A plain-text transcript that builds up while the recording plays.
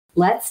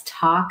Let's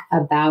talk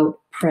about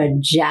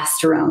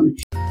progesterone.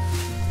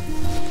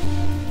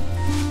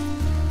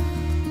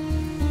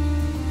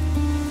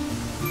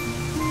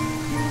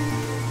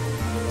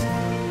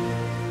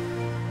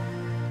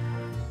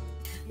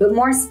 But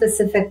more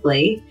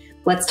specifically,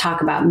 let's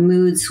talk about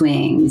mood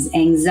swings,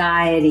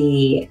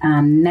 anxiety,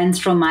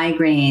 menstrual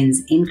migraines,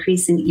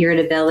 increase in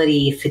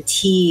irritability,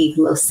 fatigue,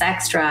 low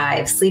sex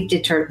drive, sleep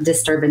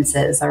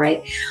disturbances, all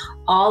right?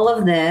 All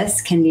of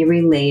this can be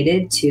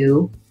related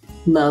to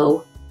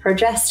low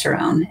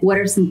progesterone. What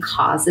are some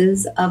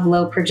causes of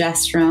low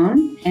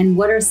progesterone? And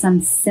what are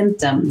some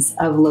symptoms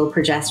of low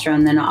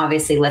progesterone? Then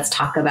obviously let's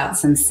talk about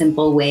some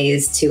simple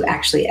ways to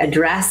actually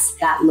address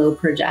that low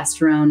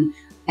progesterone.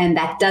 And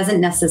that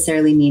doesn't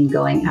necessarily mean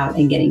going out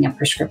and getting a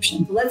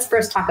prescription. Let's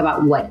first talk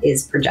about what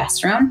is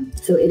progesterone.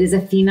 So it is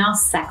a female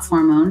sex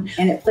hormone,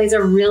 and it plays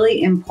a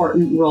really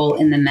important role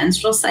in the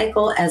menstrual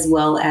cycle as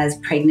well as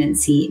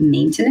pregnancy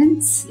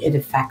maintenance. It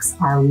affects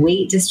our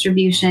weight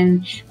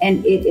distribution,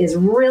 and it is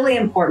really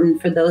important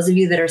for those of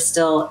you that are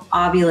still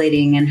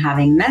ovulating and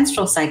having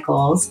menstrual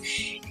cycles.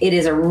 It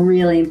is a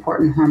really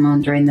important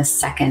hormone during the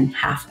second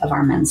half of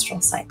our menstrual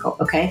cycle,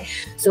 okay?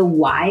 So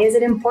why is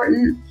it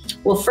important?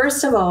 Well,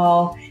 first of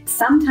all,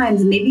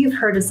 sometimes maybe you've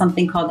heard of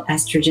something called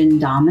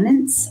estrogen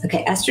dominance.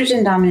 Okay,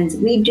 estrogen dominance,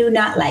 we do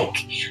not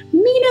like.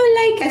 We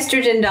don't like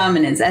estrogen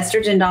dominance.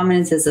 Estrogen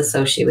dominance is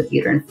associated with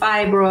uterine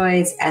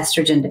fibroids,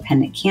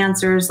 estrogen-dependent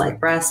cancers like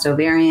breast,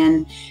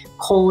 ovarian,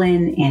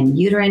 colon, and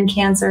uterine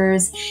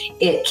cancers.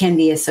 It can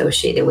be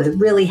associated with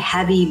really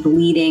heavy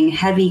bleeding,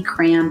 heavy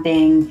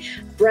cramping,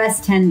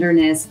 breast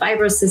tenderness,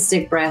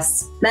 fibrocystic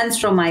breasts,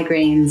 menstrual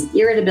migraines,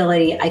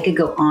 irritability. I could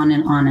go on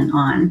and on and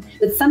on.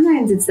 But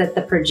sometimes it's that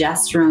the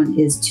progesterone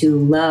is too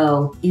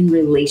low in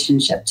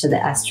relationship to the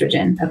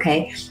estrogen,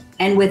 okay?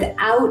 And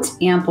without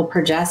ample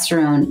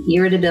progesterone,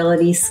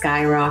 irritability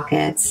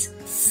skyrockets.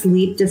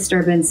 Sleep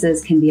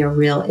disturbances can be a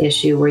real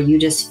issue where you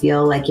just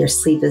feel like your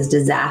sleep is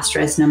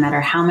disastrous. No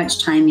matter how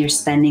much time you're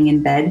spending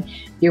in bed,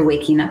 you're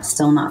waking up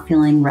still not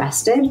feeling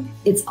rested.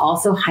 It's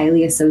also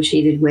highly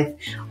associated with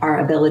our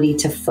ability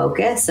to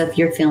focus. So if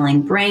you're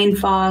feeling brain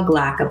fog,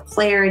 lack of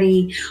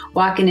clarity,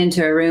 walking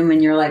into a room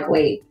and you're like,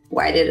 wait,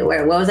 what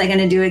was I going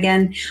to do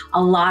again?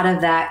 A lot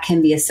of that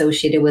can be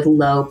associated with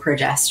low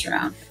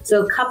progesterone.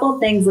 So a couple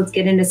things, let's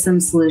get into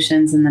some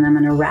solutions and then I'm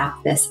going to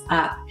wrap this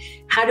up.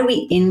 How do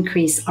we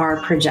increase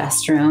our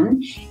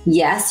progesterone?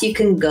 Yes, you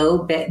can go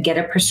get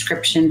a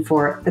prescription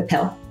for the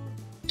pill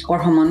or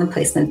hormone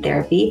replacement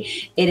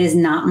therapy. It is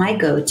not my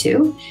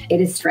go-to. It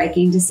is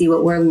striking to see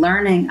what we're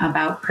learning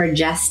about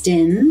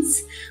progestins,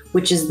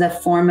 which is the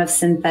form of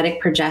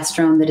synthetic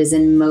progesterone that is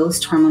in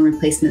most hormone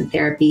replacement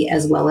therapy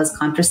as well as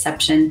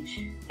contraception.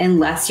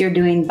 Unless you're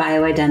doing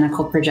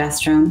bioidentical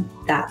progesterone,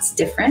 that's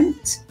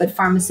different. But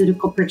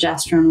pharmaceutical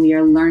progesterone, we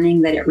are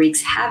learning that it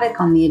wreaks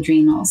havoc on the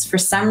adrenals. For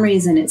some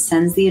reason, it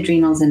sends the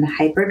adrenals into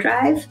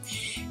hyperdrive,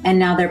 and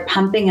now they're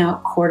pumping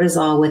out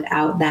cortisol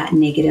without that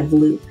negative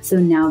loop. So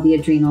now the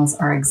adrenals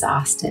are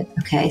exhausted,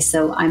 okay?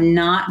 So I'm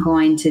not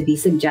going to be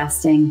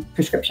suggesting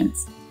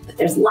prescriptions. But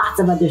there's lots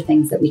of other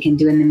things that we can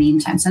do in the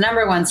meantime. So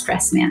number one,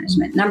 stress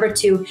management. Number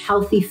two,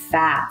 healthy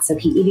fats.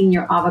 Okay, eating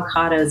your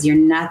avocados, your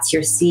nuts,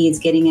 your seeds,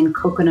 getting in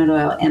coconut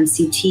oil,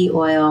 MCT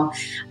oil,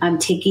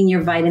 taking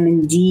your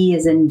vitamin D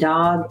as in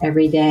dog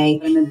every day.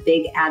 I'm a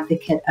big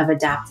advocate of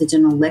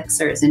adaptogen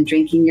elixirs and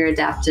drinking your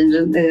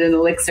adaptogen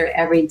elixir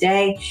every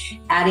day,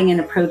 adding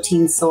in a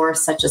protein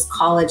source such as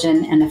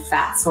collagen and a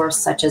fat source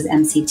such as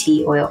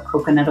MCT oil,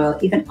 coconut oil,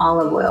 even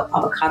olive oil,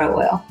 avocado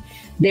oil.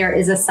 There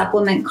is a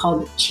supplement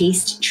called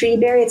chaste tree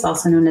berry. It's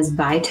also known as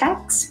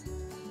Vitex.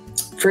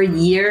 For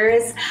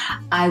years,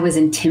 I was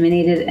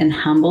intimidated and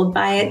humbled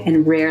by it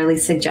and rarely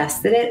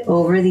suggested it.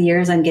 Over the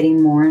years, I'm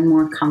getting more and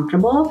more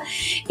comfortable.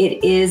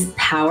 It is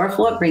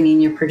powerful at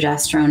bringing your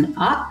progesterone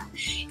up.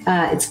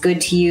 It's good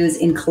to use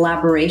in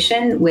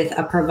collaboration with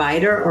a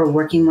provider or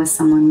working with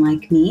someone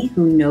like me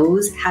who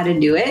knows how to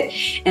do it.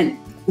 And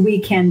we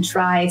can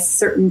try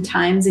certain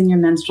times in your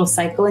menstrual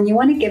cycle, and you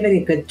want to give it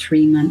a good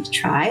 3-month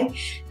try,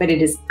 but it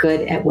is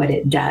good at what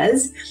it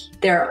does.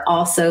 There are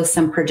also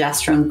some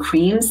progesterone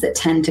creams that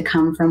tend to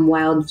come from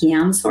wild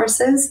yam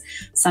sources.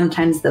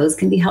 Sometimes those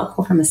can be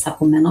helpful from a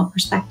supplemental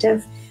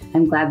perspective.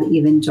 I'm glad that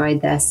you've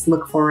enjoyed this.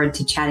 Look forward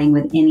to chatting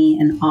with any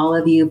and all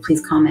of you.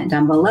 Please comment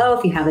down below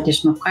if you have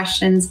additional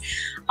questions.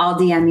 I'll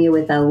DM you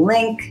with a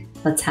link.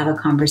 Let's have a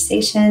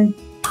conversation,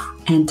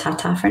 and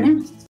ta-ta for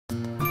now.